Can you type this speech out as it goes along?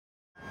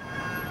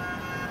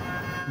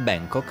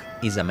Bangkok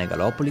is a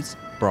megalopolis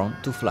prone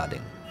to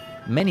flooding.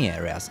 Many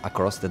areas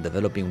across the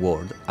developing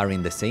world are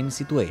in the same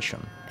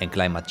situation, and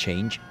climate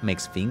change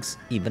makes things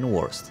even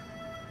worse.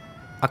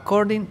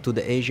 According to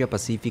the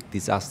Asia-Pacific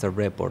Disaster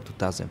Report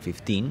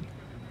 2015,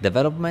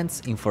 developments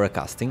in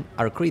forecasting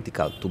are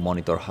critical to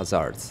monitor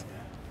hazards,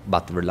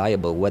 but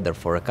reliable weather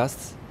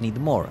forecasts need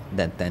more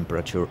than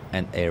temperature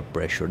and air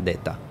pressure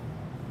data.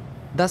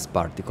 Dust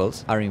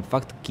particles are in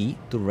fact key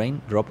to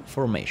raindrop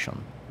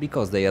formation,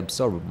 because they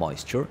absorb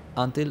moisture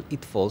until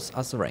it falls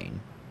as rain.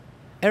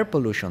 Air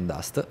pollution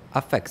dust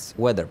affects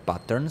weather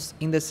patterns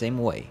in the same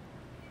way,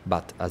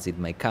 but as it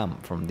may come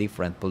from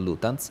different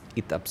pollutants,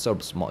 it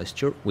absorbs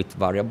moisture with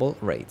variable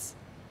rates.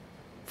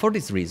 For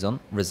this reason,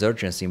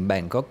 researchers in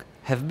Bangkok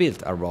have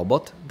built a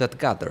robot that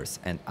gathers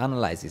and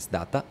analyzes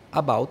data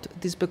about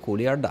this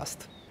peculiar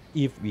dust.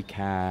 If we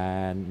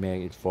can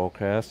make it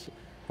forecast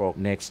for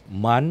next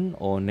month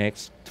or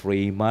next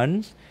 3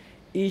 months,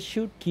 it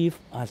should give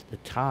us the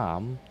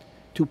time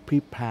to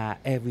prepare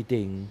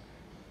everything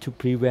to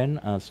prevent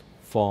us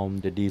from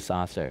the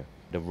disaster,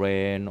 the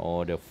rain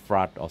or the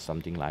flood or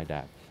something like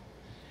that.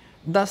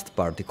 Dust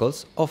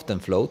particles often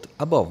float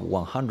above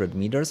 100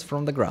 meters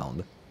from the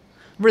ground.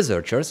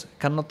 Researchers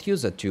cannot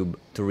use a tube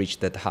to reach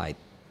that height,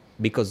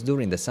 because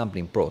during the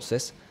sampling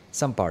process,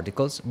 some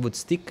particles would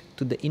stick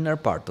to the inner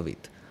part of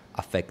it,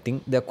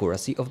 affecting the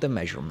accuracy of the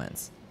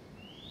measurements.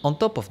 On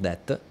top of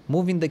that,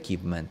 moving the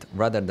equipment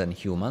rather than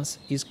humans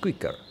is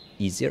quicker,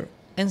 easier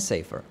and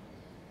safer.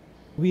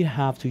 We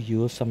have to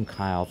use some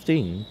kind of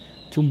thing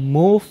to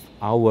move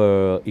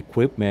our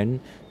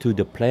equipment to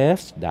the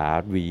place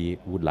that we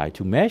would like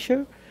to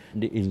measure.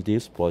 In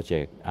this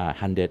project,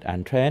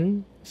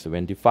 110,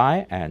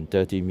 75 and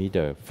 30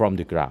 meters from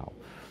the ground.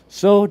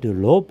 So the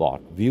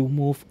robot will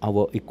move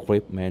our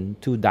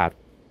equipment to that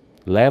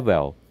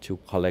level to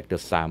collect the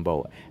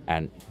sample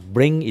and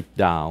bring it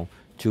down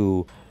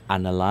to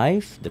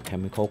analyze the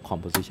chemical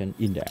composition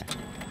in there.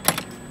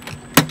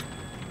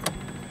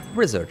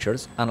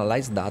 Researchers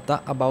analyze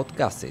data about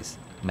gases,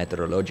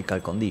 meteorological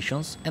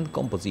conditions and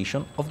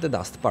composition of the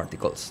dust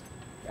particles.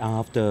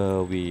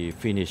 After we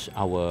finish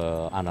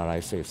our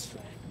analysis,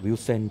 we'll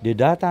send the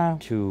data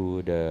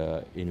to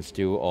the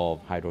Institute of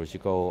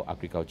Hydrological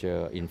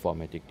Agriculture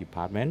Informatics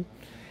Department.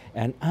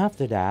 And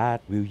after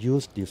that, we'll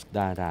use this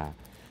data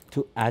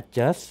to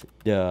adjust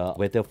the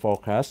weather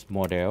forecast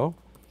model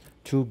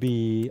to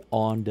be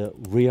on the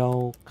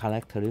real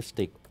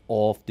characteristic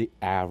of the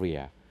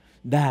area.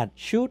 That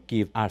should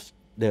give us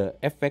the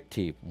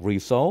effective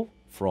result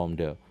from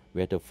the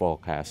weather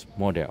forecast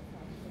model.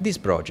 This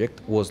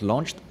project was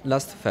launched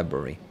last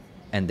February,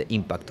 and the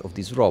impact of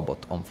this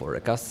robot on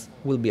forecasts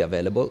will be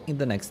available in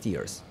the next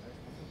years.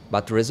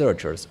 But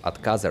researchers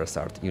at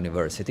Kasetsart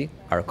University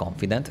are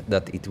confident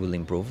that it will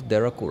improve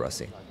their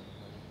accuracy.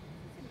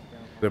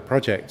 The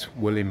project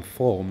will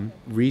inform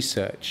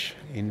research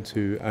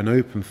into an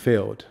open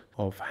field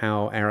of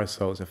how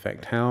aerosols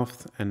affect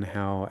health and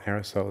how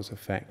aerosols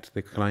affect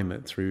the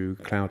climate through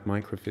cloud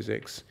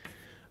microphysics.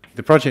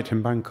 The project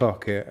in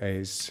Bangkok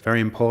is very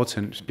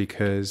important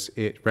because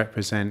it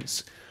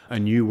represents a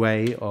new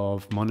way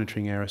of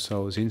monitoring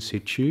aerosols in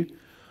situ.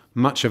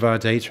 Much of our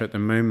data at the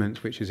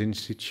moment, which is in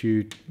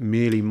situ,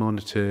 merely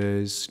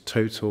monitors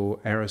total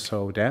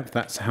aerosol depth.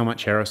 That's how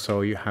much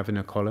aerosol you have in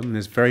a column.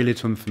 There's very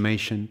little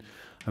information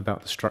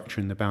about the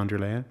structure in the boundary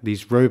layer.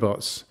 These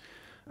robots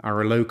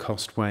are a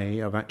low-cost way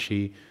of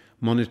actually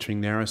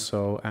monitoring the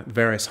aerosol at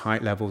various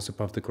height levels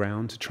above the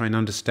ground to try and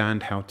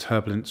understand how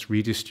turbulence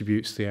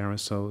redistributes the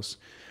aerosols.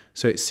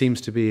 So it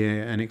seems to be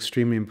an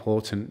extremely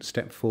important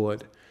step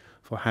forward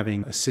for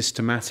having a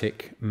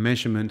systematic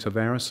measurement of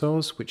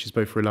aerosols, which is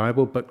both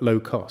reliable but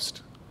low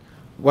cost.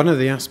 One of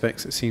the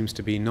aspects that seems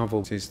to be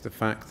novel is the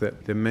fact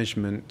that the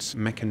measurement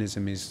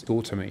mechanism is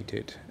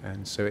automated,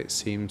 and so it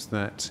seems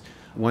that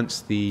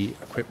once the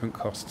equipment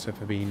costs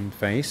have been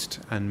faced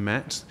and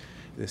met,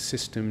 the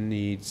system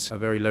needs a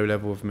very low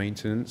level of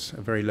maintenance,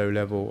 a very low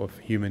level of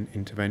human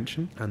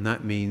intervention, and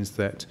that means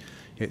that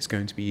it's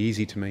going to be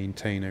easy to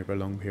maintain over a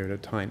long period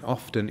of time.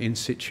 Often in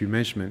situ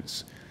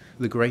measurements,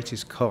 the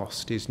greatest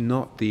cost is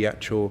not the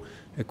actual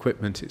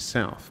equipment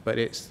itself, but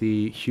it's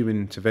the human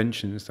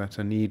interventions that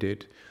are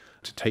needed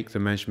to take the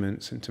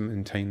measurements and to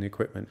maintain the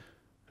equipment.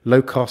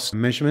 Low-cost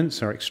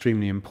measurements are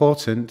extremely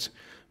important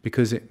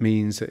because it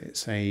means that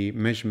it's a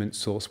measurement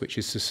source which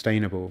is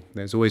sustainable.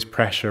 There's always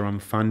pressure on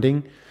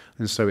funding,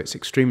 and so it's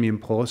extremely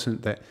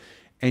important that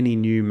any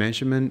new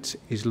measurement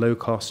is low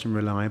cost and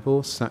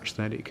reliable such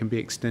that it can be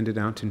extended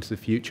out into the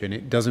future, and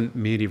it doesn't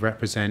merely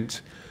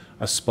represent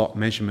a spot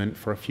measurement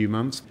for a few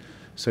months.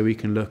 So we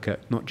can look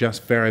at not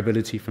just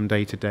variability from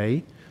day to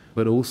day,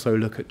 but also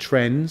look at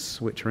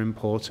trends which are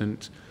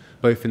important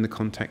both in the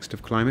context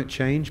of climate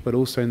change, but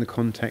also in the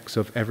context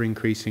of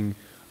ever-increasing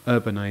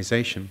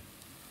urbanization.